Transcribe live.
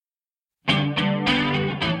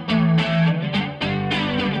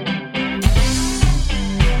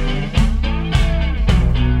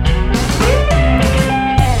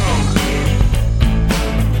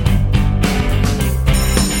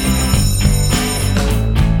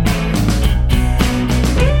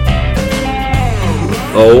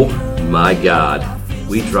Oh my God.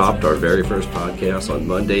 We dropped our very first podcast on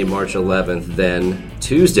Monday, March 11th. Then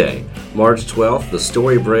Tuesday, March 12th, the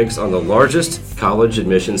story breaks on the largest college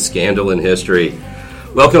admissions scandal in history.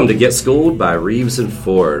 Welcome to Get Schooled by Reeves and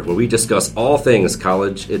Ford, where we discuss all things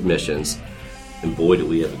college admissions. And boy, do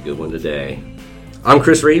we have a good one today. I'm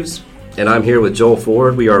Chris Reeves, and I'm here with Joel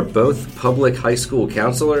Ford. We are both public high school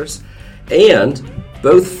counselors and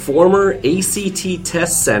both former ACT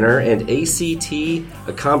Test Center and ACT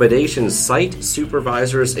Accommodation Site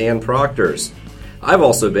Supervisors and Proctors. I've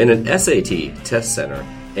also been an SAT Test Center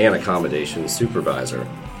and Accommodation Supervisor.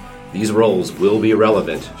 These roles will be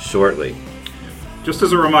relevant shortly. Just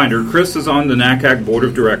as a reminder, Chris is on the NACAC Board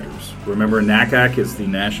of Directors. Remember, NACAC is the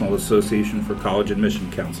National Association for College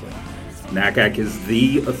Admission Counseling. NACAC is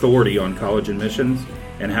the authority on college admissions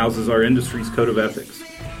and houses our industry's code of ethics.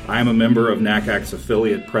 I am a member of NACAC's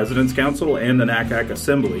affiliate President's Council and the NACAC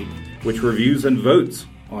Assembly, which reviews and votes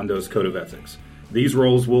on those code of ethics. These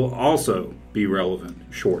roles will also be relevant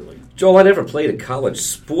shortly. Joel, I never played a college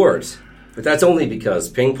sport, but that's only because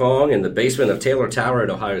ping pong in the basement of Taylor Tower at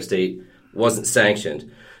Ohio State wasn't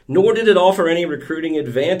sanctioned, nor did it offer any recruiting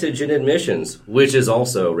advantage in admissions, which is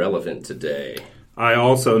also relevant today. I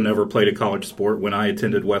also never played a college sport when I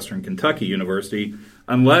attended Western Kentucky University,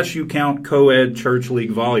 unless you count co-ed church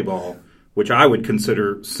league volleyball, which I would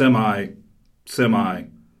consider semi-pro.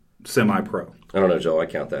 I don't know, Joel. I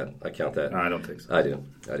count that. I don't think so. I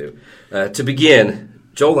do. To begin,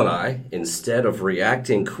 Joel and I, instead of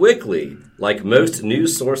reacting quickly, like most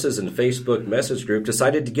news sources and Facebook message group,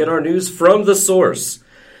 decided to get our news from the source.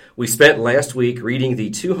 We spent last week reading the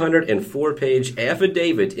 204-page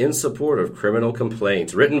affidavit in support of criminal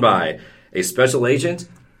complaints written by a special agent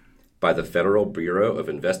by the Federal Bureau of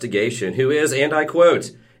Investigation who is, and I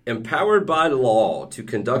quote, empowered by law to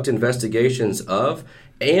conduct investigations of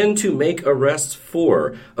and to make arrests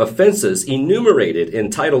for offenses enumerated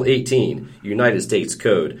in Title 18, United States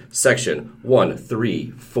Code, Section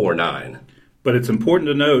 1349. But it's important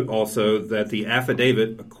to note also that the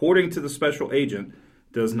affidavit, according to the special agent,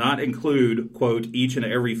 does not include, quote, each and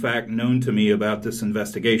every fact known to me about this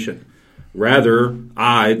investigation. Rather,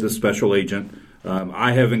 I, the special agent,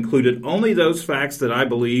 I have included only those facts that I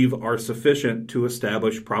believe are sufficient to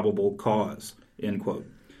establish probable cause, end quote.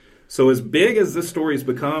 So as big as this story's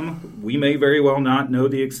become, we may very well not know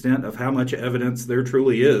the extent of how much evidence there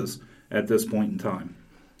truly is at this point in time.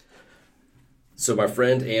 So my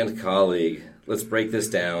friend and colleague, let's break this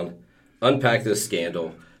down, unpack this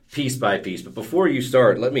scandal piece by piece. But before you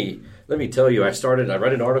start, let me tell you, I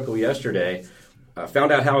read an article yesterday,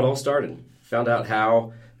 found out how it all started, found out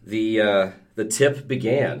how the tip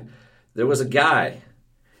began. There was a guy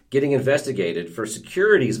getting investigated for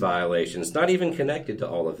securities violations, not even connected to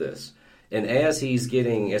all of this. And as he's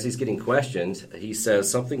getting questioned, he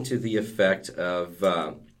says something to the effect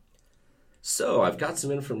of, so I've got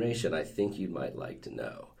some information I think you might like to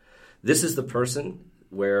know. This is the person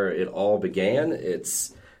where it all began.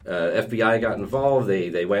 It's FBI got involved.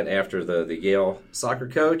 They went after the Yale soccer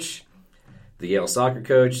coach. The Yale soccer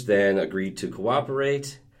coach then agreed to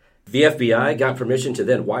cooperate. The FBI got permission to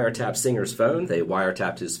then wiretap Singer's phone. They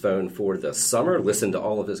wiretapped his phone for the summer, listened to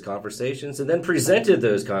all of his conversations, and then presented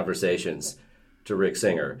those conversations to Rick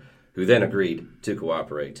Singer, who then agreed to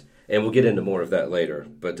cooperate. And we'll get into more of that later.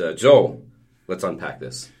 But Joel, let's unpack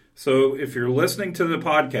this. So if you're listening to the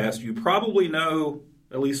podcast, you probably know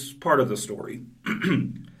at least part of the story.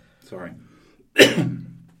 Sorry.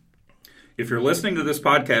 If you're listening to this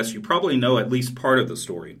podcast, you probably know at least part of the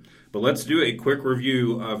story. But let's do a quick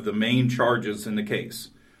review of the main charges in the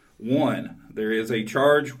case. 1, there is a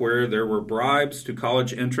charge where there were bribes to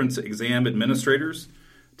college entrance exam administrators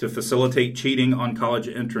to facilitate cheating on college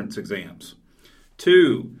entrance exams.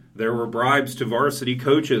 2, there were bribes to varsity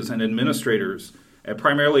coaches and administrators at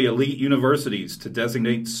primarily elite universities to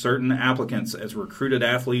designate certain applicants as recruited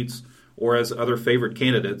athletes or as other favored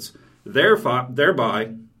candidates, thereby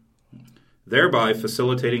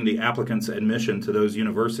facilitating the applicant's admission to those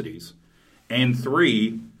universities. And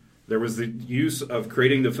 3, there was the use of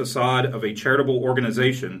creating the facade of a charitable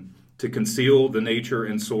organization to conceal the nature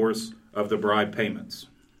and source of the bribe payments.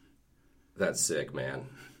 That's sick, man.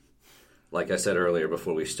 Like I said earlier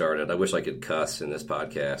before we started, I wish I could cuss in this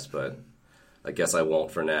podcast, but I guess I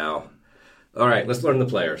won't for now. All right, let's learn the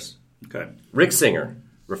players. Okay. Rick Singer,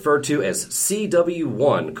 referred to as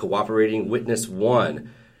CW1, Cooperating Witness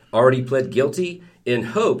 1, already pled guilty in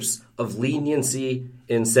hopes of leniency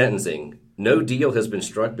in sentencing. No deal has been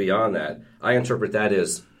struck beyond that. I interpret that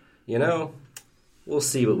as, we'll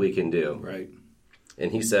see what we can do. Right.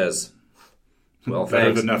 And he says, Well,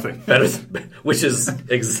 Better thanks. than nothing. Which is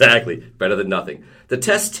exactly better than nothing. The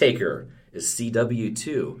test taker is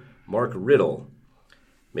CW2, Mark Riddle.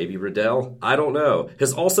 Maybe Riddell? I don't know.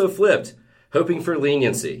 Has also flipped, hoping for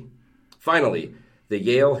leniency. Finally, the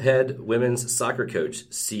Yale head women's soccer coach,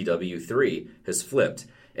 CW3, has flipped.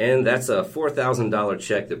 And that's a $4,000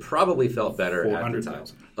 check that probably felt better at the time.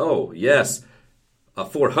 Oh, yes. A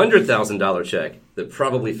 $400,000 check that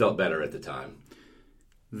probably felt better at the time.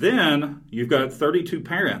 Then you've got 32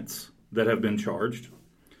 parents that have been charged.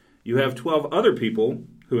 You have 12 other people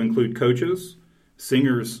who include coaches,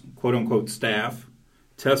 singers, quote-unquote staff,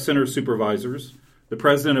 test center supervisors, the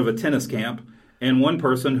president of a tennis camp, and one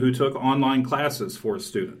person who took online classes for a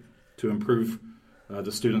student to improve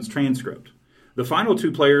the student's transcript. The final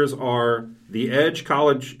two players are the Edge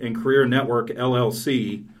College and Career Network,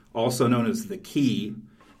 LLC, also known as the Key,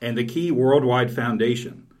 and the Key Worldwide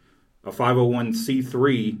Foundation, a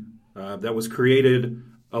 501c3 that was created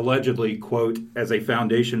allegedly, quote, as a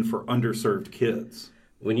foundation for underserved kids.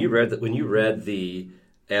 When you read the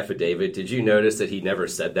affidavit, did you notice that he never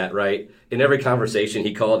said that right? In every conversation,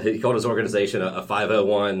 he called his organization a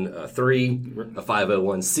 501(3), a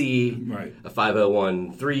 501c, right, a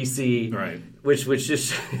 501(3)c, right, which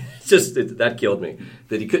just that killed me.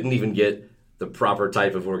 That he couldn't even get the proper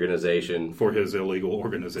type of organization for his illegal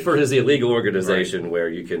organization, right, where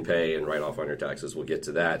you can pay and write off on your taxes. We'll get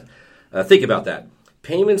to that. Think about that.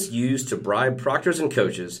 Payments used to bribe proctors and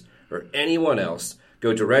coaches or anyone else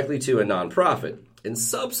go directly to a nonprofit and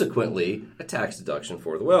subsequently a tax deduction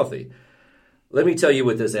for the wealthy. Let me tell you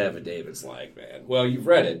what this affidavit's like, man. Well, you've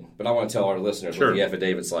read it, but I want to tell our listeners what the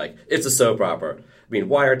affidavit's like. It's a soap opera. I mean,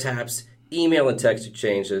 wiretaps, email and text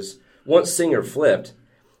exchanges. Once Singer flipped,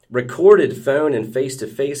 recorded phone and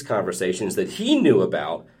face-to-face conversations that he knew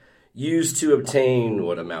about used to obtain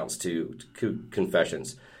what amounts to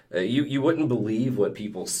confessions. You wouldn't believe what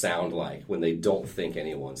people sound like when they don't think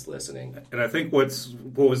anyone's listening. And I think what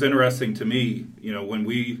was interesting to me, when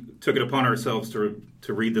we took it upon ourselves to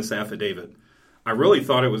read this affidavit, I really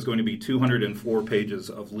thought it was going to be 204 pages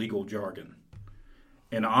of legal jargon.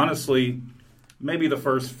 And honestly, maybe the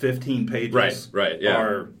first 15 pages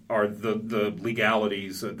are the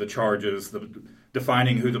legalities, the charges, the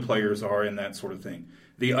defining who the players are, and that sort of thing.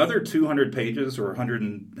 The other 200 pages or 100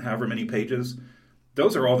 and however many pages,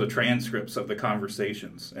 those are all the transcripts of the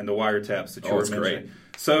conversations and the wiretaps that you were mentioning. Great.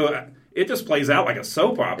 So it just plays out like a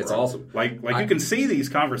soap opera. It's awesome. Like you can see these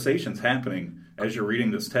conversations happening as you're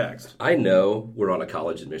reading this text. I know we're on a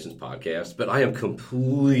college admissions podcast, but I am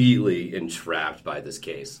completely entrapped by this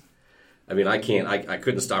case. I mean, I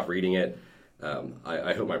couldn't stop reading it.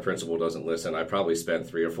 I hope my principal doesn't listen. I probably spent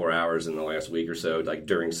 3 or 4 hours in the last week or so, like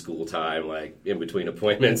during school time, like in between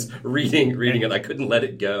appointments, reading it. I couldn't let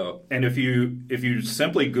it go. And if you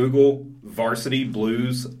simply Google Varsity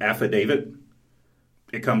Blues affidavit,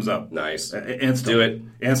 it comes up. Nice. Instantly. Do it.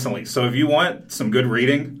 Instantly. So if you want some good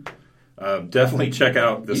reading, definitely check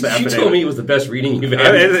out this affidavit. You told me it was the best reading you've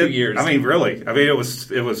had in 2 years. I mean, really. I mean, it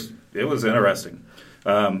was interesting.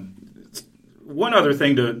 One other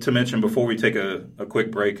thing to mention before we take a quick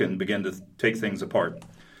break and begin to take things apart.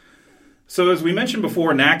 So as we mentioned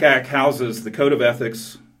before, NACAC houses the Code of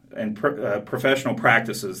Ethics and Professional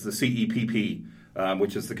Practices, the CEPP,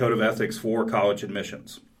 which is the Code of Ethics for college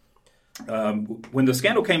admissions. When the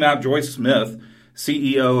scandal came out, Joyce Smith,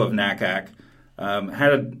 CEO of NACAC,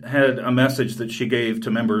 had a message that she gave to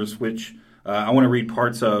members, which I want to read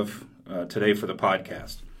parts of today for the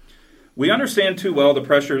podcast. We understand too well the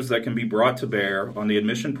pressures that can be brought to bear on the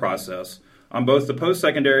admission process on both the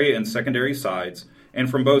post-secondary and secondary sides, and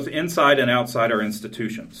from both inside and outside our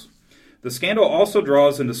institutions. The scandal also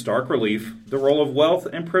draws into stark relief the role of wealth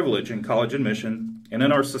and privilege in college admission and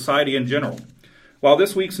in our society in general. While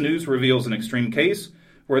this week's news reveals an extreme case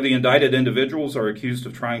where the indicted individuals are accused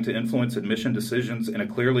of trying to influence admission decisions in a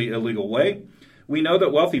clearly illegal way, we know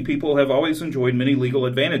that wealthy people have always enjoyed many legal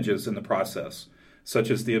advantages in the process,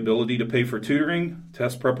 such as the ability to pay for tutoring,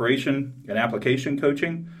 test preparation, and application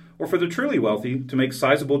coaching, or for the truly wealthy to make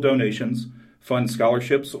sizable donations, fund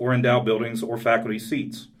scholarships, or endow buildings or faculty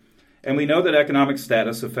seats. And we know that economic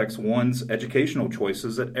status affects one's educational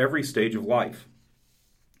choices at every stage of life.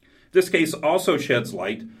 This case also sheds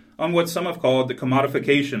light on what some have called the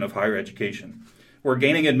commodification of higher education, where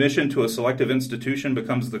gaining admission to a selective institution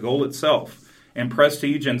becomes the goal itself, and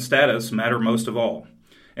prestige and status matter most of all,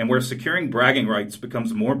 and where securing bragging rights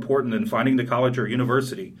becomes more important than finding the college or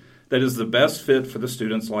university that is the best fit for the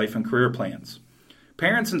student's life and career plans.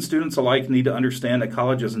 Parents and students alike need to understand that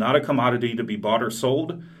college is not a commodity to be bought or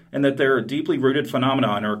sold, and that there are deeply rooted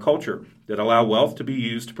phenomena in our culture that allow wealth to be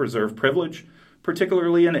used to preserve privilege,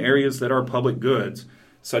 particularly in areas that are public goods,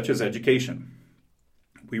 such as education.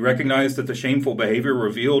 We recognize that the shameful behavior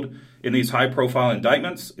revealed in these high-profile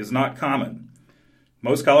indictments is not common.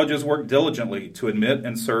 Most colleges work diligently to admit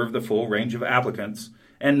and serve the full range of applicants,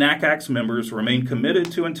 and NACAC's members remain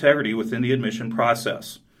committed to integrity within the admission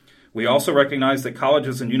process. We also recognize that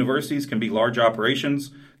colleges and universities can be large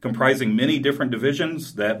operations comprising many different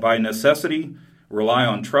divisions that, by necessity, rely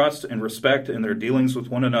on trust and respect in their dealings with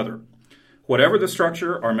one another. Whatever the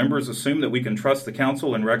structure, our members assume that we can trust the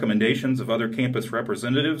counsel and recommendations of other campus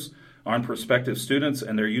representatives on prospective students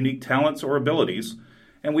and their unique talents or abilities,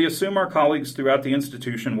 and we assume our colleagues throughout the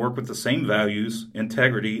institution work with the same values,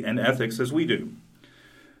 integrity, and ethics as we do.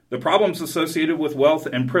 The problems associated with wealth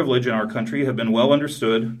and privilege in our country have been well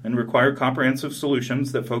understood and require comprehensive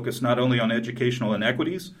solutions that focus not only on educational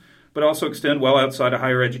inequities, but also extend well outside of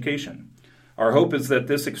higher education. Our hope is that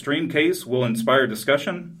this extreme case will inspire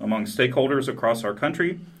discussion among stakeholders across our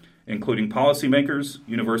country, including policymakers,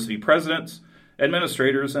 university presidents,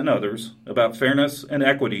 administrators, and others, about fairness and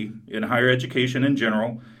equity in higher education in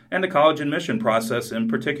general and the college admission process in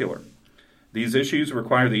particular. These issues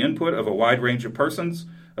require the input of a wide range of persons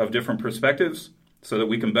of different perspectives so that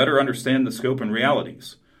we can better understand the scope and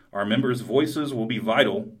realities. Our members' voices will be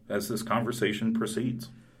vital as this conversation proceeds.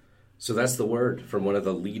 So that's the word from one of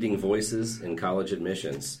the leading voices in college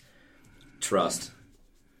admissions. Trust.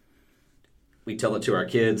 We tell it to our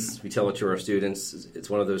kids. We tell it to our students. It's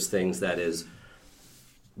one of those things that is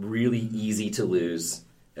really easy to lose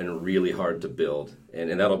and really hard to build.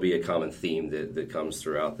 And that'll be a common theme that comes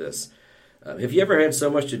throughout this. Have you ever had so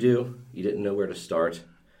much to do you didn't know where to start?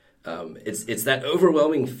 It's that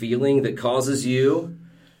overwhelming feeling that causes you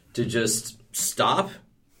to just stop,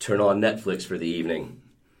 turn on Netflix for the evening.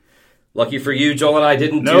 Lucky for you, Joel and I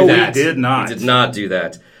didn't do that. No, we did not. We did not do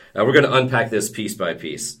that. We're going to unpack this piece by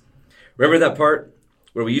piece. Remember that part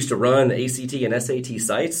where we used to run ACT and SAT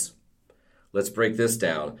sites? Let's break this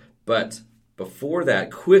down. But before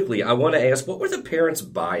that, quickly, I want to ask, what were the parents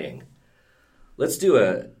buying? Let's do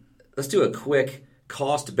a quick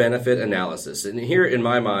cost-benefit analysis. And here, in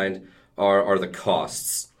my mind, are the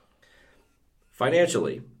costs.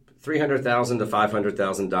 Financially, $300,000 to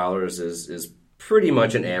 $500,000 is pretty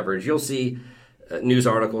much an average. You'll see news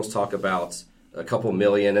articles talk about a couple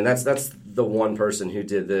million, and that's the one person who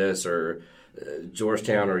did this, or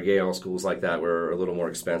Georgetown or Yale, schools like that were a little more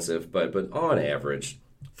expensive, but on average,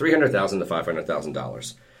 $300,000 to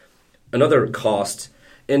 $500,000. Another cost,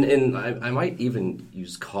 and I might even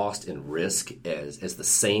use cost and risk as the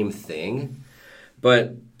same thing,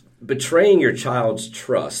 but betraying your child's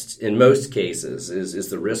trust in most cases is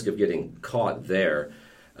the risk of getting caught there.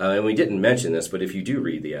 And we didn't mention this, but if you do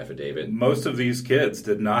read the affidavit, most of these kids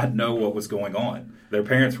did not know what was going on. Their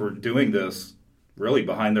parents were doing this really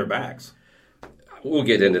behind their backs. We'll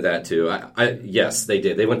get into that too. Yes, they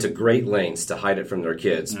did. They went to great lengths to hide it from their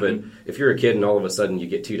kids. Mm-hmm. But if you're a kid and all of a sudden you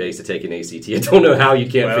get 2 days to take an ACT, I don't know how you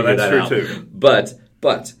can't figure that out. Too.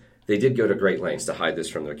 But they did go to great lengths to hide this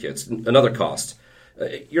from their kids. Another cost,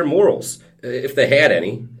 your morals, if they had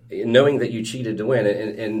any, knowing that you cheated to win.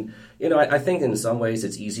 And you know, I think in some ways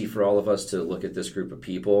it's easy for all of us to look at this group of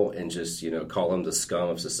people and just, call them the scum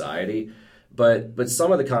of society. But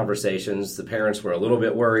some of the conversations, the parents were a little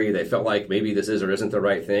bit worried. They felt like maybe this is or isn't the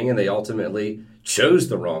right thing, and they ultimately chose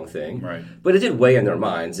the wrong thing. Right. But it did weigh in their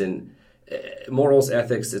minds. And morals,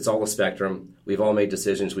 ethics, it's all a spectrum. We've all made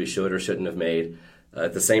decisions we should or shouldn't have made.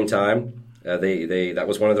 At the same time, that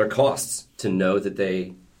was one of their costs, to know that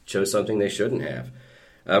they chose something they shouldn't have.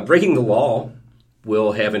 Breaking the law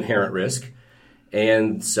will have inherent risk,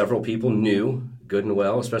 and several people knew good and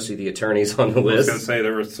well, especially the attorneys on the list. I was going to say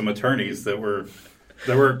there were some attorneys that were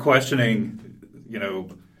questioning,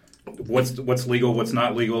 what's legal, what's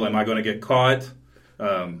not legal. Am I going to get caught?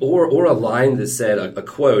 Or a line that said a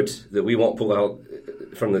quote that we won't pull out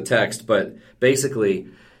from the text, but basically,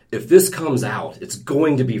 if this comes out, it's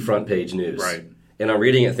going to be front page news. Right. And I'm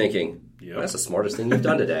reading it thinking, yep, that's the smartest thing you've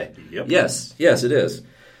done today. Yep. Yes, it is.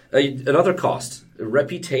 Another cost,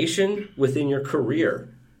 reputation within your career.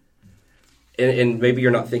 And maybe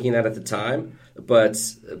you're not thinking that at the time, but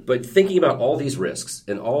thinking about all these risks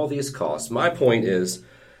and all these costs, my point is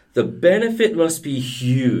the benefit must be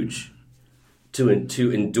huge to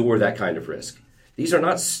endure that kind of risk. These are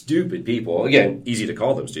not stupid people. Again, easy to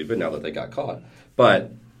call them stupid now that they got caught.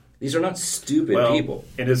 But these are not stupid people.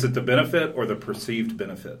 And is it the benefit or the perceived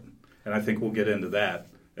benefit? And I think we'll get into that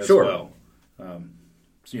as sure. well.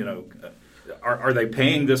 Are they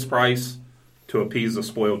paying this price to appease a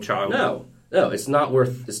spoiled child? No, it's not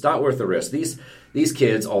worth the risk. These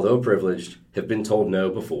kids, although privileged, have been told no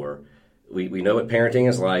before. We know what parenting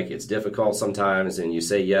is like. It's difficult sometimes, and you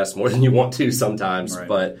say yes more than you want to sometimes.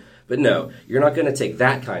 Right. But no, you're not going to take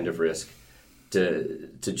that kind of risk to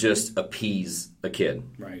just appease a kid.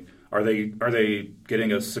 Right. Are they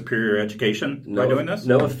getting a superior education by doing this?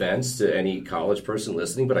 No offense to any college person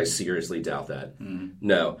listening, but I seriously doubt that.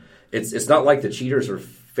 No, it's not like the cheaters are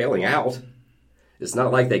failing out. It's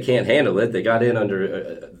not like they can't handle it. They got in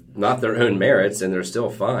under not their own merits, and they're still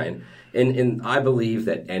fine. And I believe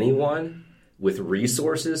that anyone with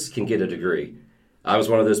resources can get a degree. I was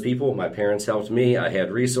one of those people. My parents helped me. I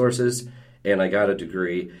had resources, and I got a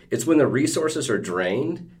degree. It's when the resources are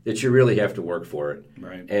drained that you really have to work for it.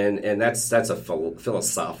 Right. And that's a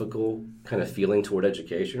philosophical kind of feeling toward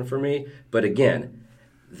education for me. But again,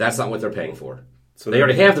 that's not what they're paying for. So they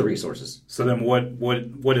already have the resources. So then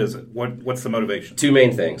what is it? What's the motivation? Two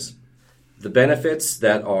main things. The benefits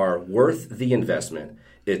that are worth the investment.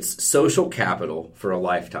 It's social capital for a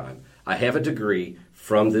lifetime. I have a degree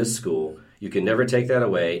from this school. You can never take that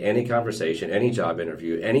away. Any conversation, any job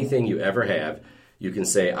interview, anything you ever have, you can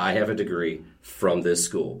say, I have a degree from this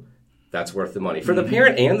school. That's worth the money. For the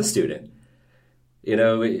parent and the student. You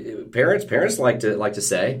know, parents like to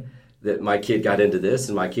say that my kid got into this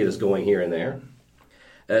and my kid is going here and there.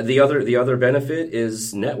 The other benefit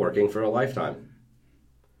is networking for a lifetime.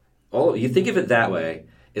 You think of it that way.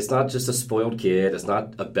 It's not just a spoiled kid. It's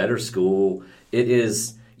not a better school. It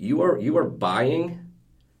is you are buying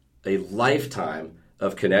a lifetime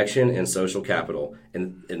of connection and social capital.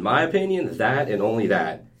 And in my opinion, that and only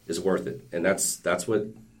that is worth it. And that's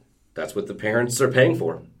what the parents are paying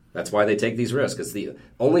for. That's why they take these risks. It's the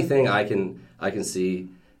only thing I can see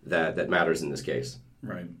that matters in this case.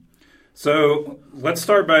 Right. So let's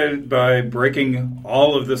start by breaking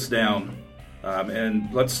all of this down.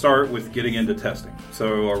 And let's start with getting into testing.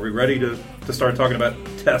 So are we ready to start talking about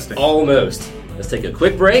testing? Almost. Let's take a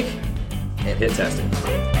quick break and hit testing.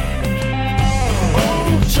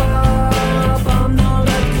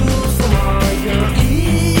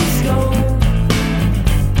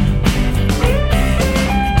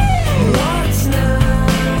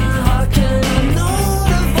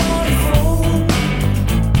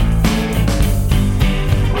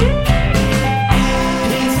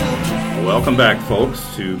 Welcome back,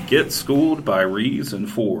 folks, to Get Schooled by Rees and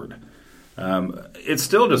Ford. It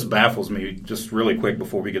still just baffles me, just really quick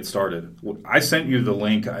before we get started. I sent you the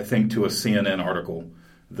link, I think, to a CNN article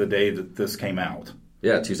the day that this came out.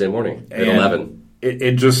 Yeah, Tuesday morning at 11.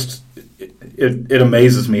 It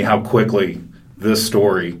amazes me how quickly this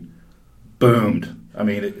story boomed. I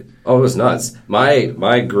mean, it was nuts.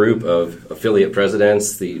 My group of affiliate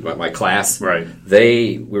presidents, my class, right?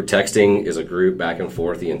 They were texting as a group back and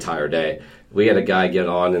forth the entire day. We had a guy get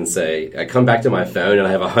on and say, I come back to my phone and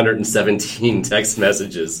I have 117 text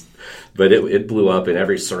messages. But it blew up in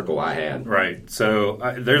every circle I had. Right. So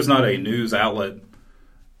there's not a news outlet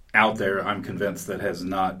out there, I'm convinced, that has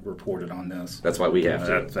not reported on this. That's why we have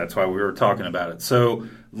to. That's why we were talking about it. So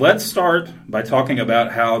let's start by talking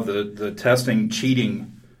about how the testing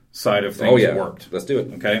cheating side of things worked. Let's do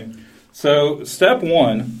it. Okay. So step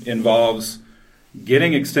one involves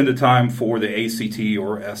getting extended time for the ACT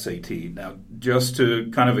or SAT. Now, just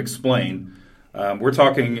to kind of explain, we're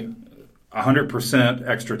talking 100%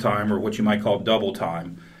 extra time, or what you might call double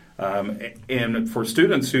time. And for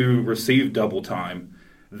students who receive double time,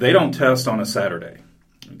 they don't test on a Saturday.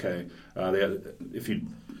 Okay, if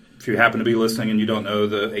you happen to be listening and you don't know,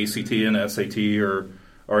 the ACT and SAT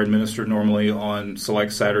are administered normally on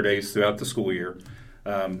select Saturdays throughout the school year.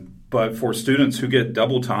 But for students who get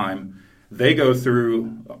double time, they go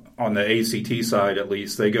through, on the ACT side at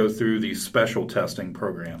least, they go through the special testing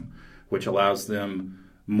program, which allows them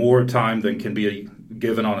more time than can be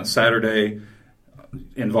given on a Saturday,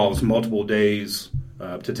 involves multiple days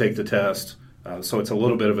to take the test. So it's a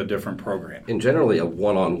little bit of a different program. And generally a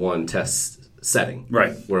one-on-one test setting.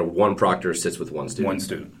 Right. Where one proctor sits with one student. One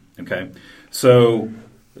student. Okay. So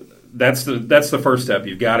that's the first step.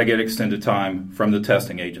 You've got to get extended time from the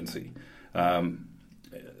testing agency.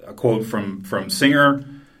 A quote from Singer,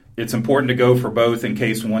 it's important to go for both in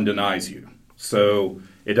case one denies you. So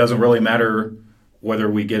it doesn't really matter whether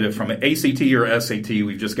we get it from an ACT or SAT,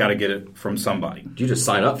 we've just got to get it from somebody. Do you just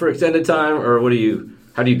sign up for extended time, or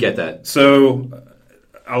how do you get that? So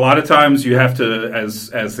a lot of times you have to,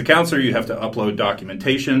 as the counselor, you have to upload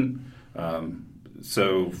documentation.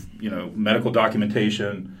 Medical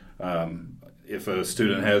documentation. If a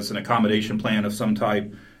student has an accommodation plan of some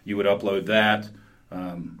type, you would upload that.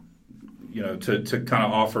 To kind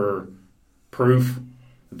of offer proof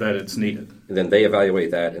that it's needed. And then they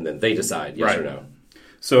evaluate that, and then they decide yes or no.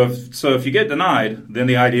 So if you get denied, then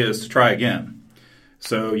the idea is to try again.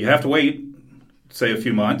 So you have to wait, say, a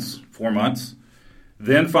few months, 4 months,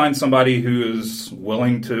 then find somebody who is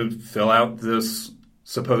willing to fill out this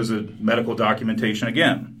supposed medical documentation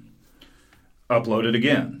again. Upload it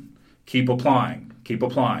again. Keep applying. Keep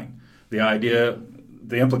applying. The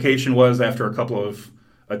implication was after a couple of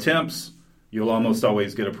attempts, you'll almost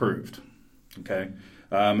always get approved. Okay.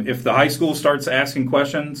 If the high school starts asking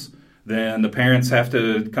questions, then the parents have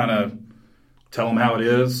to kind of tell them how it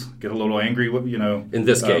is, get a little angry, In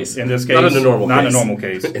this case. Not in a normal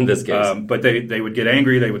case. In this case. But they would get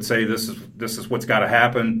angry. They would say, this is what's got to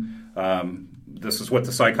happen. This is what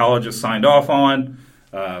the psychologist signed off on.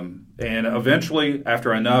 And eventually,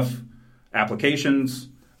 after enough applications,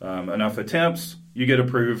 enough attempts, you get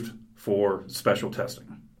approved for special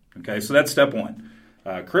testing. Okay, so that's step one.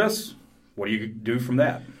 Chris, what do you do from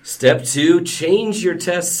that? Step 2, change your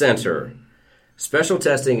test center. Special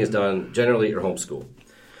testing is done generally at your home school.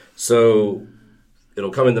 So it'll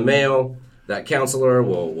come in the mail. That counselor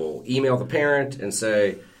will email the parent and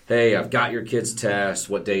say, hey, I've got your kid's test.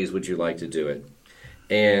 What days would you like to do it?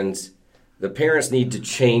 And the parents need to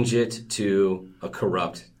change it to a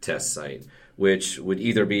corrupt test site, which would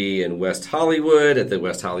either be in West Hollywood at the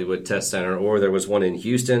West Hollywood Test Center, or there was one in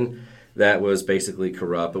Houston that was basically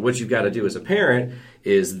corrupt. But what you've got to do as a parent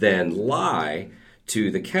is then lie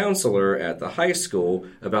to the counselor at the high school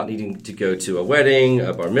about needing to go to a wedding,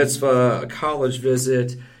 a bar mitzvah, a college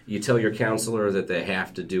visit. You tell your counselor that they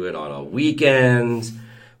have to do it on a weekend,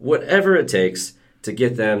 whatever it takes to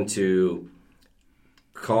get them to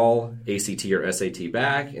call ACT or SAT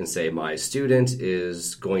back and say, my student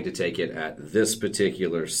is going to take it at this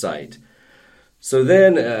particular site. So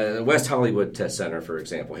then West Hollywood Test Center, for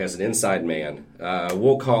example, has an inside man.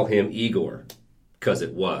 We'll call him Igor, because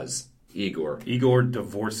it was Igor. Igor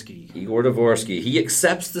Dvorsky. Igor Dvorsky. He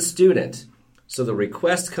accepts the student. So the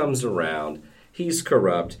request comes around. He's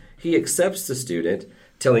corrupt. He accepts the student,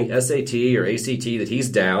 telling SAT or ACT that he's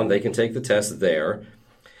down. They can take the test there.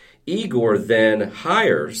 Igor then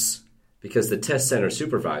hires, because the test center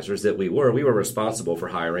supervisors that we were responsible for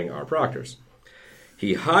hiring our proctors.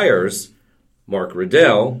 He hires Mark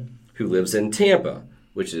Riddell, who lives in Tampa,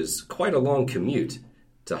 which is quite a long commute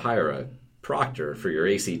to hire a proctor for your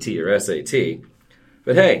ACT or SAT.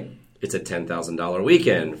 But hey, it's a $10,000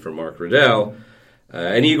 weekend for Mark Riddell.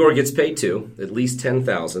 And Igor gets paid too, at least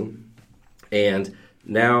 $10,000. And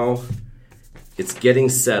now it's getting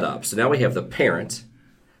set up. So now we have the parent,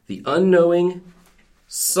 the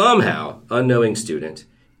somehow unknowing student,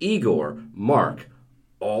 Igor, Mark,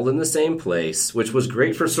 all in the same place, which was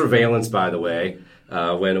great for surveillance, by the way,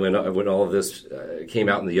 when all of this came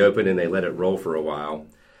out in the open and they let it roll for a while.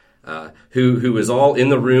 Who was all in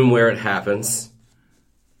the room where it happens.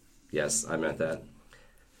 Yes, I meant that.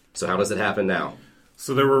 So how does it happen now?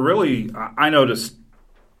 So there were really, I noticed,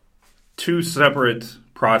 two separate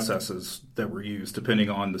processes that were used depending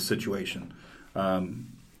on the situation.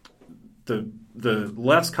 The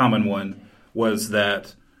less common one was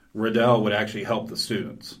that Riddell would actually help the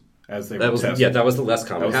students as they were testing. Yeah, that was the less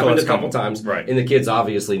common. It happened a couple times, right? And the kids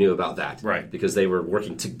obviously knew about that, right? Because they were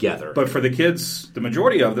working together. But for the kids, the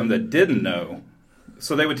majority of them that didn't know,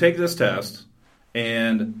 so they would take this test,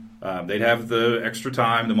 and they'd have the extra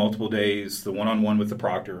time, the multiple days, the one-on-one with the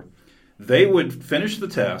proctor. They would finish the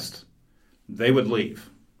test. They would leave,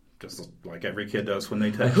 just like every kid does when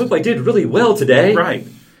they test. I hope I did really well today. Right.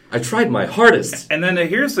 I tried my hardest. And then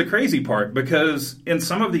here's the crazy part, because in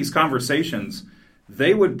some of these conversations,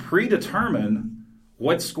 they would predetermine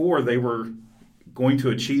what score they were going to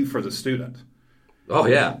achieve for the student. Oh,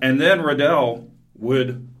 yeah. And then Riddell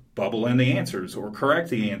would bubble in the answers or correct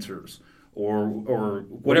the answers or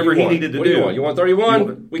whatever he needed to do. What do you want? You want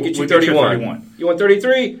 31? We get you 31. You want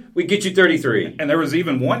 33? We get you 33. And there was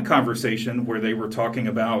even one conversation where they were talking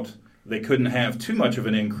about they couldn't have too much of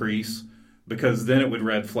an increase, because then it would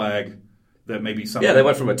red flag that maybe something... Yeah, they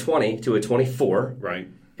went from a 20 to a 24. Right.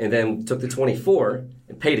 And then took the 24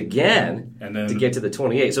 and paid again to get to the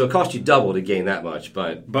 28. So it cost you double to gain that much.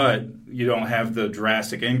 But you don't have the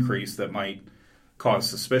drastic increase that might cause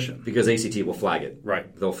suspicion. Because ACT will flag it.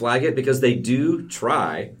 Right. They'll flag it because they do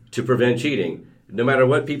try to prevent cheating. No matter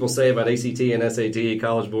what people say about ACT and SAT,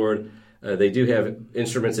 College Board, they do have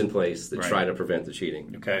instruments in place that try to prevent the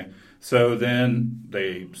cheating. Okay. So then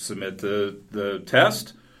they submit the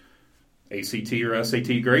test. ACT or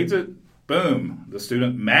SAT grades it. Boom. The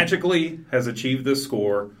student magically has achieved this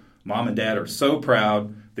score. Mom and dad are so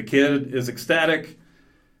proud. The kid is ecstatic.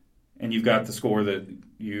 And you've got the score that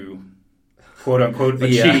you, quote unquote,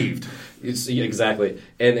 achieved. Exactly.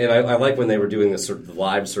 And I like when they were doing this sort of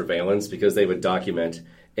live surveillance, because they would document.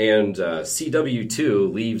 and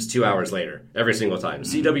CW2 leaves 2 hours later every single time.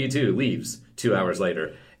 CW2 leaves 2 hours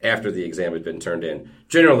later after the exam had been turned in.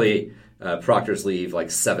 Generally, proctors leave like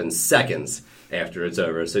 7 seconds after it's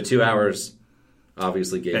over. So 2 hours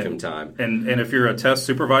obviously gave him time. And if you're a test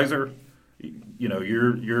supervisor, you know,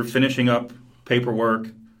 you're finishing up paperwork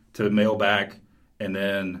to mail back, and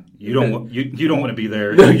then you don't want to be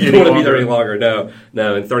there. No, you don't want to be there any longer.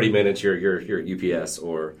 No. In 30 minutes, you're at UPS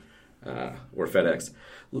or FedEx.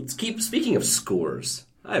 Let's keep speaking of scores.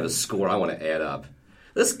 I have a score I want to add up.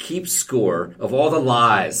 Let's keep score of all the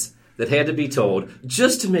lies that had to be told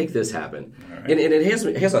just to make this happen. Right. And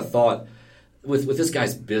it has a thought with this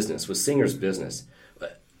guy's business, with Singer's business.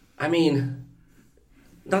 I mean,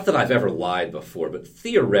 not that I've ever lied before, but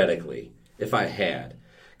theoretically, if I had,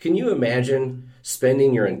 can you imagine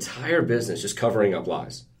spending your entire business just covering up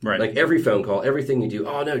lies? Right. Like every phone call, everything you do,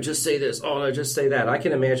 oh no, just say this, oh no, just say that. I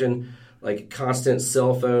can imagine like constant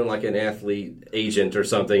cell phone, like an athlete agent or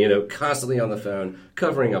something, you know, constantly on the phone,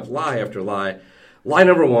 covering up lie after lie. Lie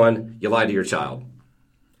number 1, you lied to your child.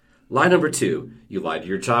 Lie number 2, you lied to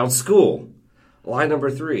your child's school. Lie number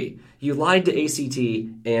 3, you lied to ACT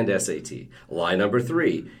and SAT. Lie number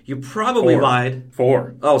 3, you probably lied.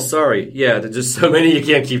 4. Oh, sorry. Yeah, there's just so many you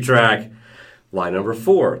can't keep track. Lie number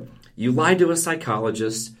 4, you lied to a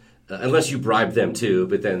psychologist, unless you bribed them too,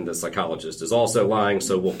 but then the psychologist is also lying,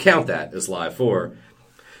 so we'll count that as lie 4.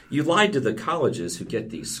 You lied to the colleges who get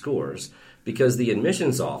these scores because the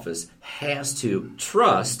admissions office has to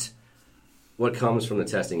trust what comes from the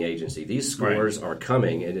testing agency. These scores are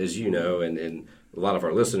coming, and as you know, and a lot of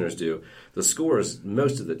our listeners do, the scores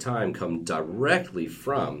most of the time come directly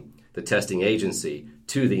from the testing agency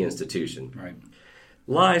to the institution. Right.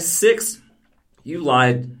 Lie 6, you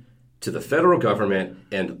lied to the federal government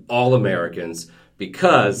and all Americans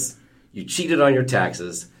because you cheated on your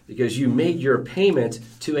taxes, because you made your payment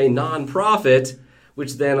to a nonprofit,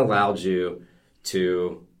 which then allowed you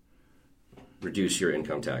to reduce your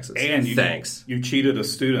income taxes. And Thanks. You cheated a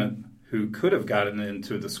student who could have gotten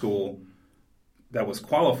into the school that was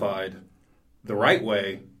qualified the right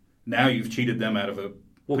way. Now you've cheated them out of a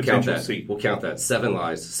potential seat. We'll count that. 7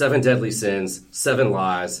 lies. 7 deadly sins. 7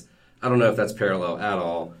 lies. I don't know if that's parallel at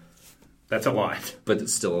all. That's a lie. But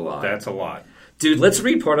it's still a lie. That's a lie. Dude, let's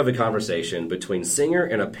read part of a conversation between Singer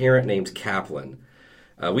and a parent named Kaplan.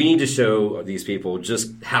 We need to show these people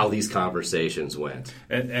just how these conversations went.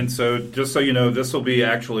 And so, just so you know, this will be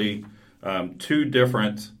actually 2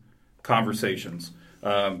 different conversations.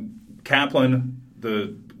 Kaplan,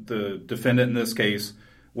 the defendant in this case,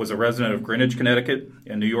 was a resident of Greenwich, Connecticut,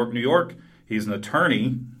 and New York. He's an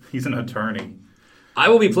attorney. I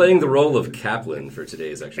will be playing the role of Kaplan for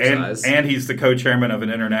today's exercise. And he's the co-chairman of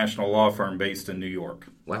an international law firm based in New York.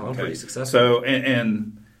 Wow, I'm pretty successful. So,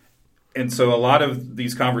 and so a lot of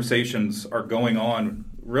these conversations are going on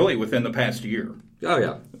really within the past year. Oh,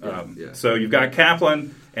 yeah. So you've got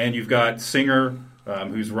Kaplan and you've got Singer,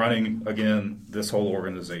 who's running, again, this whole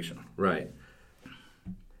organization. Right.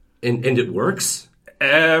 And it works?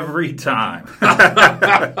 Every time.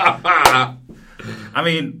 I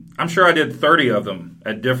mean, I'm sure I did 30 of them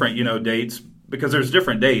at different, dates, because there's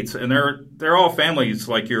different dates, and they're all families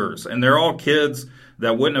like yours, and they're all kids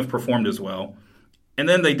that wouldn't have performed as well. And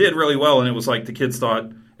then they did really well, and it was like the kids thought,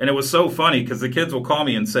 and it was so funny because the kids will call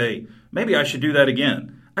me and say, maybe I should do that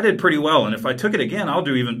again. I did pretty well, and if I took it again, I'll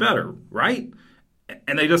do even better, right?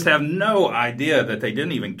 And they just have no idea that they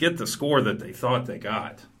didn't even get the score that they thought they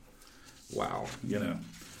got. Wow.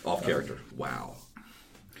 Off character. Wow.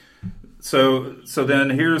 So then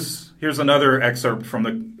here's another excerpt from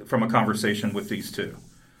a conversation with these 2.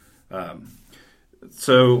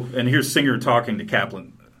 And here's Singer talking to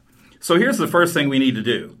Kaplan. So here's the first thing we need to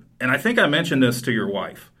do, and I think I mentioned this to your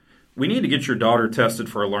wife. We need to get your daughter tested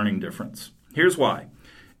for a learning difference. Here's why.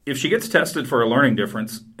 If she gets tested for a learning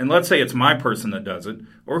difference, and let's say it's my person that does it,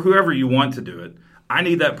 or whoever you want to do it, I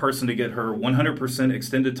need that person to get her 100%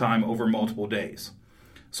 extended time over multiple days.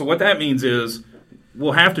 So what that means is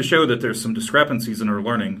we'll have to show that there's some discrepancies in her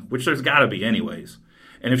learning, which there's got to be anyways.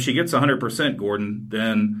 And if she gets 100%, Gordon,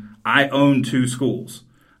 then I own 2 schools.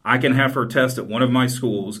 I can have her test at one of my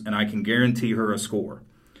schools, and I can guarantee her a score.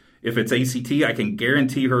 If it's ACT, I can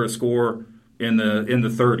guarantee her a score in the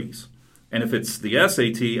 30s. And if it's the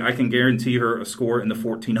SAT, I can guarantee her a score in the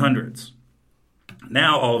 1400s.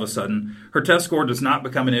 Now, all of a sudden, her test score does not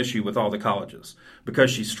become an issue with all the colleges because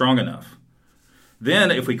she's strong enough. Then,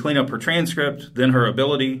 if we clean up her transcript, then her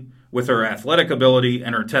ability, with her athletic ability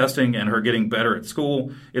and her testing and her getting better at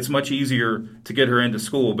school, it's much easier to get her into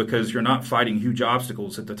school because you're not fighting huge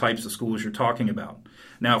obstacles at the types of schools you're talking about.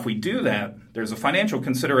 Now, if we do that, there's a financial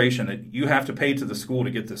consideration that you have to pay to the school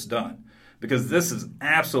to get this done, because this is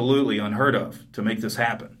absolutely unheard of to make this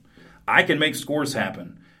happen. I can make scores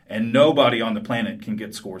happen, and nobody on the planet can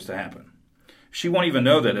get scores to happen. She won't even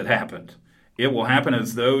know that it happened. It will happen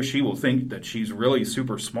as though she will think that she's really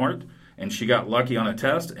super smart and she got lucky on a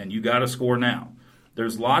test and you got a score now.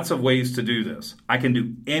 There's lots of ways to do this. I can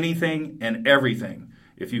do anything and everything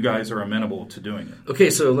if you guys are amenable to doing it.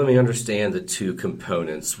 Okay, so let me understand the two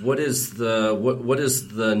components. What is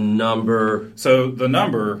the number? So the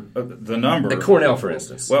number at Cornell, for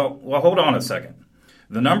instance. Well, hold on a second.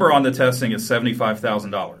 The number on the testing is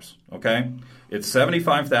 $75,000. Okay, it's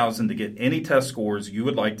 $75,000 to get any test scores you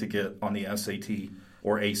would like to get on the SAT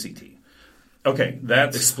or ACT. Okay,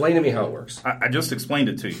 explain to me how it works. I just explained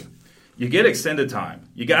it to you. You get extended time.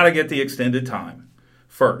 You got to get the extended time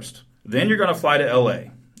first. Then you're going to fly to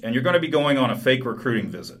LA, and you're going to be going on a fake recruiting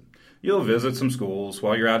visit. You'll visit some schools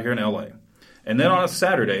while you're out here in LA. And then on a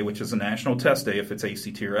Saturday, which is a national test day if it's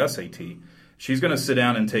ACT or SAT, she's going to sit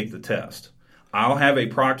down and take the test. I'll have a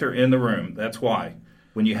proctor in the room. That's why.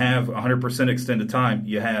 When you have 100% extended time,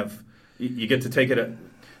 you get to take it.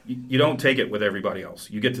 You don't take it with everybody else.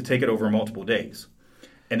 You get to take it over multiple days.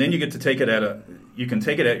 And then you get to take it you can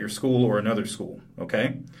take it at your school or another school,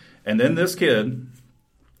 okay? And then this kid,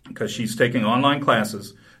 because she's taking online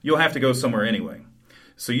classes, you'll have to go somewhere anyway.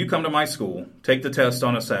 So you come to my school, take the test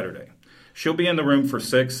on a Saturday. She'll be in the room for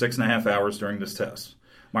 6.5 hours during this test.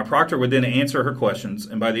 My proctor would then answer her questions,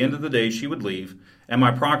 and by the end of the day, she would leave, and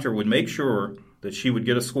my proctor would make sure that she would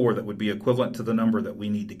get a score that would be equivalent to the number that we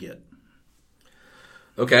need to get.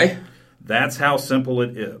 Okay. That's how simple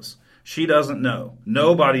it is. She doesn't know.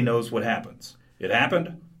 Nobody knows what happens. It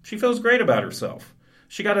happened. She feels great about herself.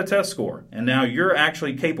 She got a test score, and now you're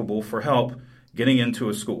actually capable for help getting into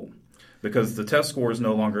a school because the test score is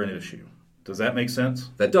no longer an issue. Does that make sense?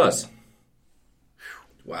 That does.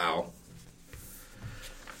 Wow.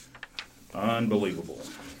 Unbelievable.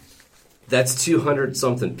 That's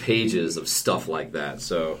 200-something pages of stuff like that.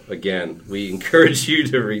 So, again, we encourage you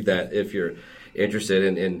to read that if you're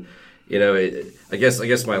interested. And you know, I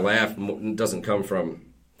guess my laugh doesn't come from...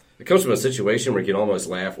 It comes from a situation where you can almost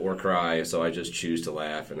laugh or cry, so I just choose to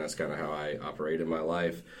laugh, and that's kind of how I operate in my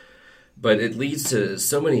life. But it leads to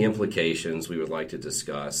so many implications we would like to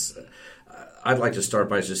discuss. I'd like to start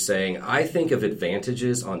by just saying I think of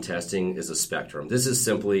advantages on testing as a spectrum. This is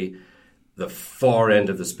simply the far end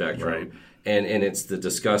of the spectrum, right. and it's the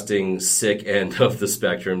disgusting, sick end of the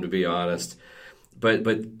spectrum, to be honest. But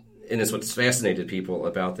and it's what's fascinated people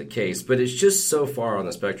about the case. But it's just so far on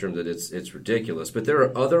the spectrum that it's ridiculous. But there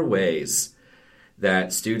are other ways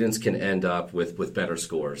that students can end up with better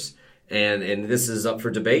scores. And this is up for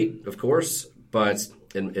debate, of course. But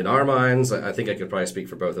in our minds, I think I could probably speak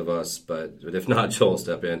for both of us. But if not, Joel,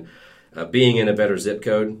 step in. Being in a better zip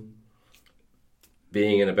code,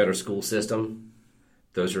 being in a better school system,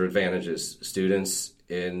 those are advantages. Students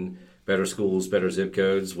in better schools, better zip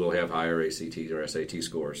codes will have higher ACT or SAT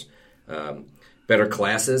scores. Better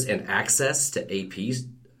classes and access to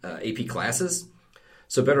AP classes.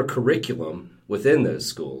 So better curriculum within those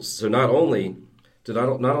schools. So not only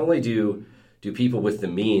do people with the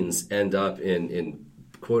means end up in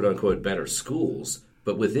quote unquote better schools,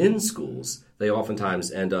 but within schools they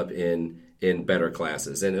oftentimes end up in better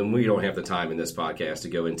classes. And we don't have the time in this podcast to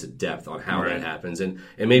go into depth on how that happens, and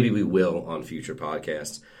maybe we will on future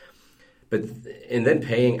podcasts. And then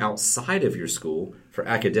paying outside of your school for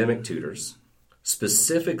academic tutors,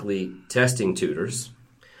 specifically testing tutors,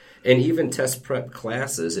 and even test prep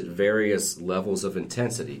classes at various levels of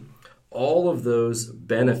intensity. All of those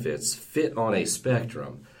benefits fit on a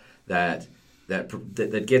spectrum that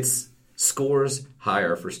gets scores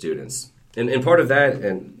higher for students. And part of that,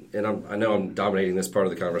 and I know I'm dominating this part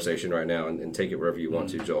of the conversation right now, and take it wherever you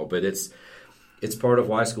want to, Joel, but it's part of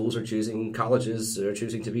why colleges are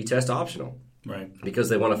choosing to be test optional. Right. Because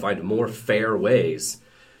they want to find more fair ways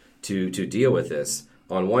to deal with this.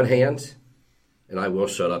 On one hand, and I will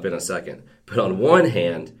shut up in a second, but on one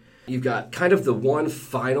hand, you've got kind of the one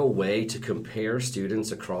final way to compare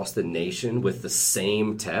students across the nation with the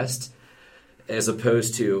same test, as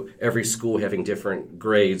opposed to every school having different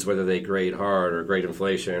grades, whether they grade hard or grade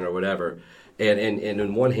inflation or whatever. And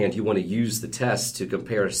on one hand, you want to use the test to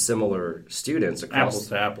compare similar students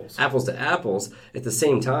across apples to apples. At the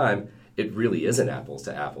same time, it really isn't apples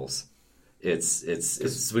to apples. It's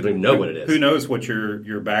we don't even know what it is. Who knows what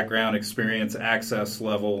your background, experience, access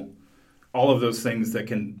level all of those things that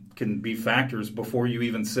can be factors before you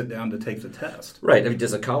even sit down to take the test. Right. I mean,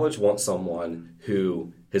 does a college want someone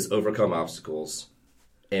who has overcome obstacles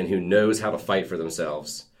and who knows how to fight for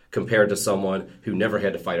themselves compared to someone who never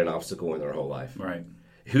had to fight an obstacle in their whole life? Right.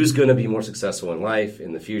 Who's going to be more successful in life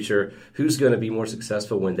in the future? Who's going to be more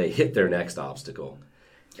successful when they hit their next obstacle?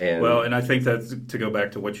 And I think that's to go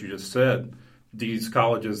back to what you just said. These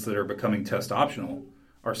colleges that are becoming test optional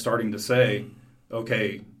are starting to say,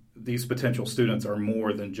 okay, these potential students are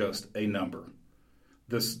more than just a number.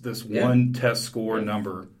 This one test score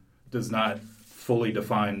number does not fully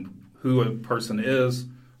define who a person is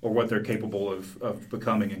or what they're capable of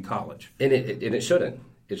becoming in college. And it shouldn't.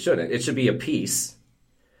 It shouldn't. It should be a piece.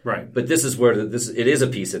 Right. But this is where it is a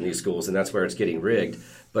piece in these schools, and that's where it's getting rigged.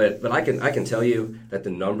 But I can tell you that the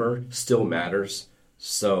number still matters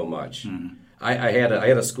so much. Mm-hmm. I had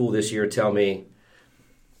a school this year tell me,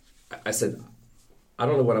 I said, I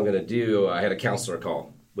don't know what I'm going to do. I had a counselor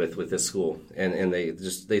call with this school, and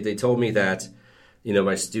they told me that,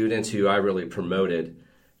 my student who I really promoted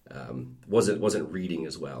wasn't reading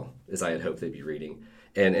as well as I had hoped they'd be reading,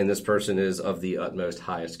 and this person is of the utmost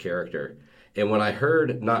highest character. And when I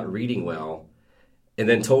heard not reading well, and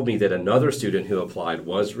then told me that another student who applied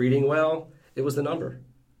was reading well, it was the number,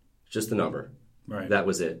 just the number. Right. That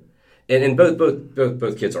was it. And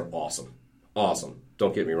both kids are awesome.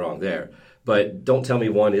 Don't get me wrong there. But don't tell me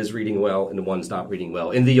one is reading well and one's not reading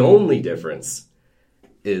well. And the only difference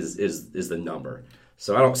is the number.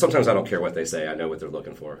 So sometimes I don't care what they say. I know what they're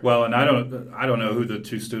looking for. Well, and I don't know who the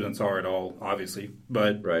two students are at all, obviously.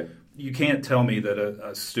 But right. You can't tell me that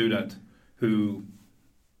a student who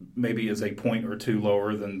maybe is a point or two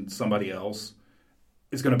lower than somebody else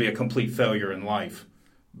is going to be a complete failure in life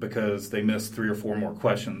because they missed 3 or 4 more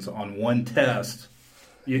questions on one test.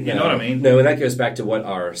 You know what I mean? No, and that goes back to what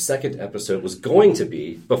our second episode was going to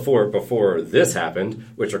be before this happened,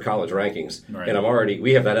 which are college rankings. Right. And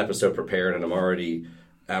we have that episode prepared, and I'm already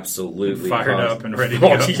absolutely fired up and ready to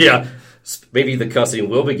go. Yeah, maybe the cussing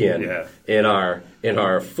will begin in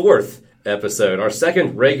our fourth episode, our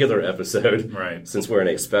second regular episode, right? Since we're in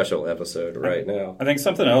a special episode right now. I think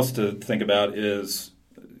something else to think about is,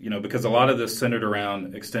 because a lot of this centered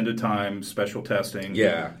around extended time, special testing,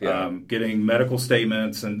 getting medical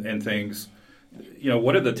statements and things.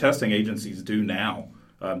 What do the testing agencies do now?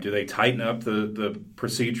 Do they tighten up the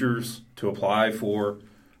procedures to apply for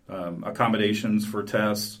accommodations for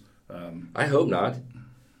tests? I hope not.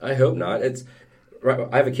 It's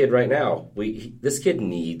I have a kid right now. This kid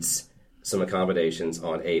needs some accommodations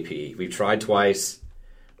on AP. We've tried twice.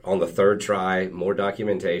 On the third try, more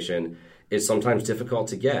documentation. It's sometimes difficult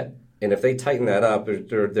to get. And if they tighten that up,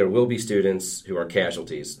 there will be students who are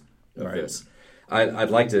casualties of this.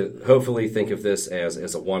 I'd like to hopefully think of this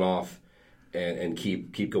as a one-off and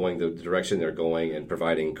keep going the direction they're going and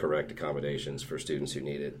providing correct accommodations for students who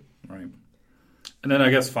need it. Right. And then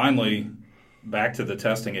I guess finally, back to the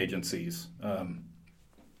testing agencies.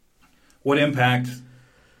 What impact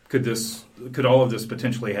could all of this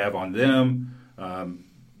potentially have on them?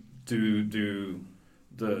 Do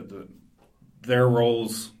their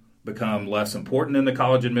roles become less important in the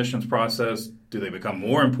college admissions process? Do they become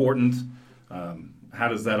more important? How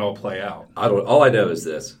does that all play out? All I know is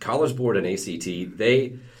this: College Board and ACT,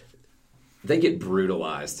 they get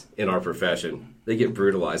brutalized in our profession. They get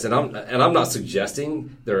brutalized, and I'm not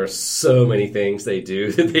suggesting there are so many things they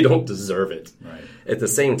do that they don't deserve it. Right. At the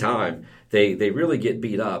same time, they really get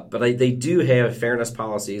beat up, but they do have fairness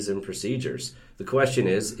policies and procedures. The question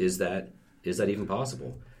is that even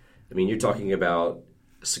possible? I mean, you're talking about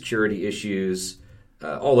security issues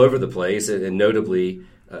all over the place, and notably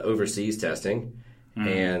overseas testing. Mm-hmm.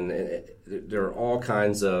 And there are all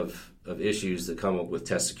kinds of issues that come up with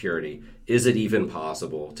test security. Is it even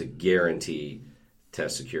possible to guarantee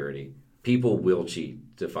test security? People will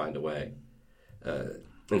cheat to find a way.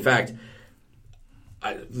 In fact,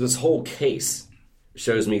 this whole case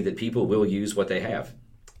shows me that people will use what they have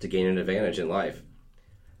to gain an advantage in life.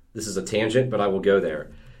 This is a tangent, but I will go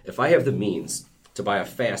there. If I have the means to buy a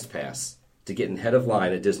fast pass to get in head of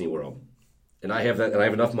line at Disney World, and I have that, and I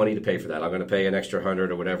have enough money to pay for that, I'm going to pay an extra $100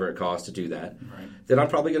 or whatever it costs to do that, right, then I'm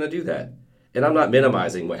probably going to do that. And I'm not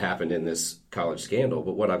minimizing what happened in this college scandal,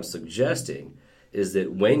 but what I'm suggesting is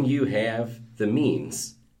that when you have the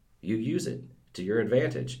means, you use it to your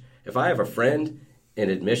advantage. If I have a friend in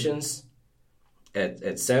admissions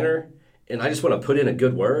at center, and I just want to put in a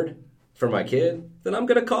good word for my kid, then I'm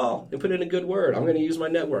going to call and put in a good word. I'm going to use my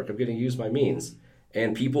network. I'm going to use my means.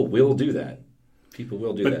 And people will do that. People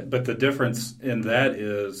will do that. But the difference in that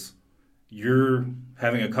is you're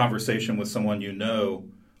having a conversation with someone you know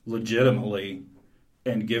legitimately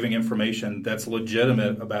and giving information that's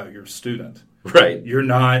legitimate about your student. Right. You're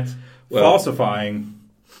not falsifying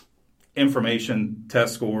information,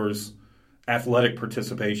 test scores, athletic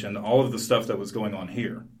participation, all of the stuff that was going on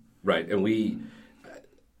here. Right. And we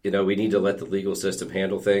need to let the legal system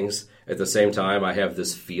handle things. At the same time, I have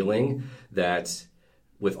this feeling that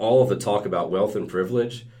with all of the talk about wealth and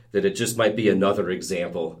privilege, that it just might be another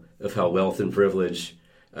example of how wealth and privilege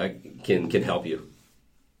can help you.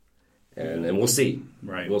 And we'll see.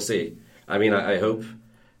 Right. We'll see. I mean, I hope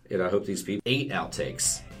these people 8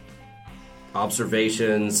 outtakes.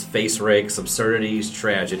 Observations, face rakes, absurdities,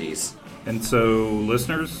 tragedies. And so,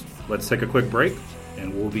 listeners, let's take a quick break,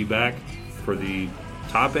 and we'll be back for the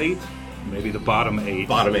top 8, maybe the bottom 8.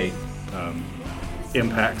 Bottom 8.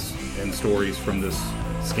 Impacts and stories from this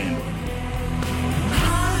scandal.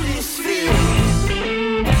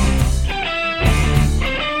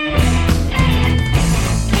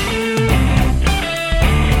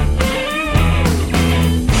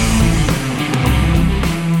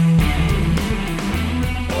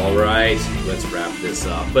 All right, let's wrap this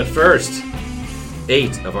up. But first,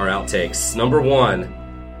 8 of our outtakes. Number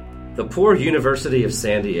 1, the poor University of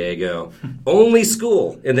San Diego. Only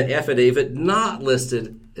school in the affidavit not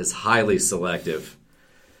listed as highly selective.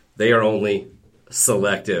 They are only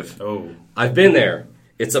selective. Oh. I've been there.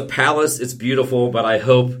 It's a palace. It's beautiful, but I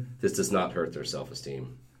hope this does not hurt their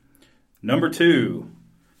self-esteem. Number 2,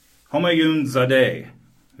 Homayun Zadeh,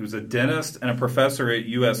 who's a dentist and a professor at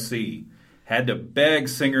USC, had to beg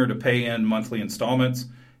Singer to pay in monthly installments.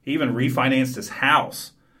 He even refinanced his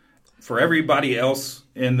house. For everybody else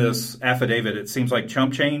in this affidavit, it seems like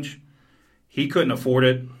chump change. He couldn't afford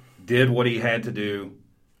it, did what he had to do.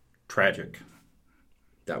 Tragic.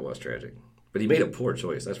 That was tragic. But he made a poor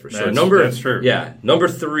choice, that's for sure. That's true. Yeah. Number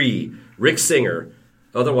 3, Rick Singer,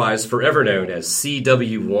 otherwise forever known as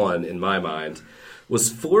CW1 in my mind,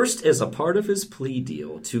 was forced as a part of his plea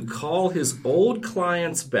deal to call his old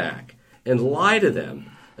clients back and lie to them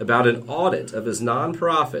about an audit of his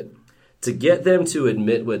nonprofit to get them to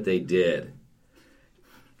admit what they did.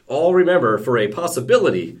 All remember, for a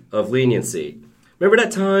possibility of leniency. Remember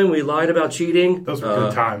that time we lied about cheating? Those were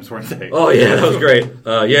good times, weren't they? Oh, yeah, that was great.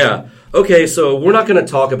 Yeah. Okay, so we're not going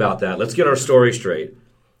to talk about that. Let's get our story straight.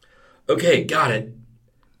 Okay, got it.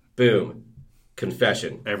 Boom.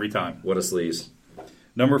 Confession. Every time. What a sleaze.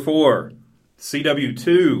 Number 4,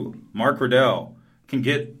 CW2, Mark Riddell, can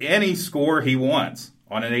get any score he wants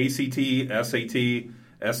on an ACT,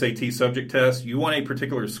 SAT subject test. You want a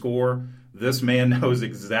particular score, this man knows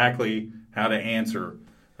exactly how to answer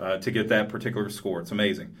to get that particular score. It's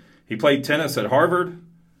amazing. He played tennis at Harvard.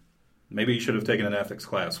 Maybe he should have taken an ethics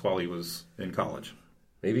class while he was in college.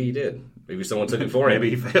 Maybe he did. Maybe someone took it for him. Maybe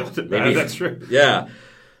he failed it. Maybe that's true. Yeah.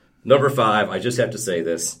 Number 5, I just have to say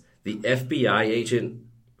this. The FBI agent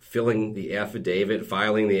filing the affidavit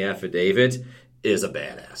is a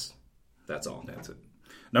badass. That's all. That's it.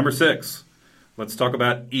 Number 6, let's talk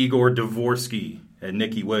about Igor Dvorsky and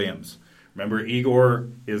Nikki Williams. Remember, Igor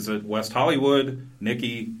is at West Hollywood.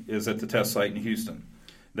 Nikki is at the test site in Houston.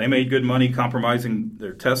 They made good money compromising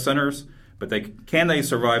their test centers, but can they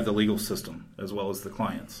survive the legal system as well as the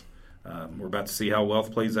clients? We're about to see how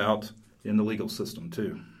wealth plays out in the legal system,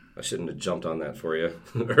 too. I shouldn't have jumped on that for you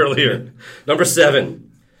earlier. Number 7,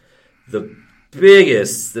 the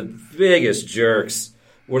biggest jerks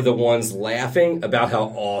were the ones laughing about how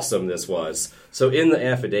awesome this was. So in the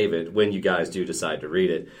affidavit, when you guys do decide to read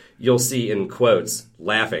it, you'll see in quotes,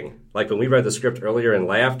 laughing. Like when we read the script earlier and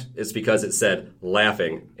laughed, it's because it said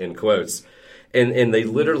laughing in quotes. And they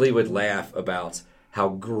literally would laugh about how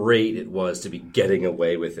great it was to be getting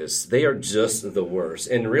away with this. They are just the worst.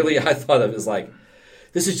 And really, I thought of it as like,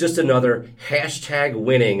 this is just another hashtag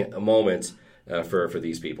winning moment for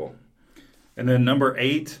these people. And then number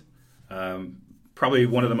 8, probably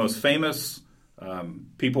one of the most famous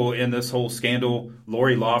people in this whole scandal,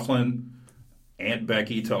 Lori Loughlin, Aunt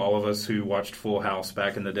Becky to all of us who watched Full House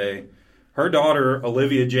back in the day. Her daughter,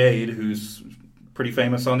 Olivia Jade, who's pretty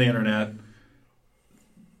famous on the internet,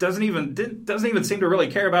 doesn't even seem to really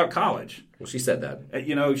care about college. Well, she said that.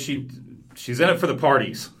 You know, she's in it for the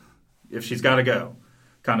parties, if she's got to go,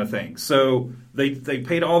 kind of thing. So they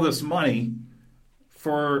paid all this money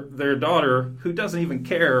for their daughter, who doesn't even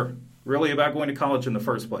care really about going to college in the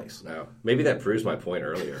first place. No, maybe that proves my point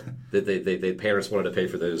earlier that they parents wanted to pay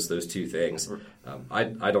for those two things.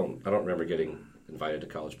 I don't remember getting invited to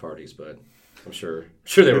college parties, but I'm sure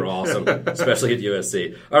they were awesome, especially at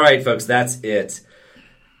USC. All right, folks, that's it.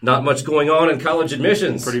 Not much going on in college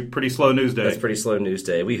admissions. Pretty slow news day. That's pretty slow news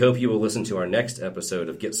day. We hope you will listen to our next episode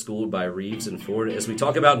of Get Schooled by Reeves and Ford as we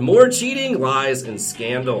talk about more cheating, lies, and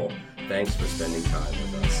scandal. Thanks for spending time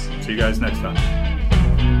with us. See you guys next time.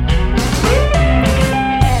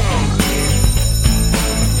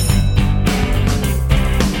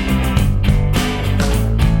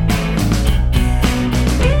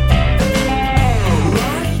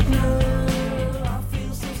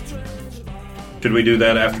 Should we do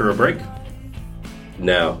that after a break?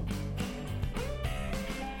 No.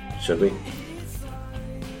 Should we?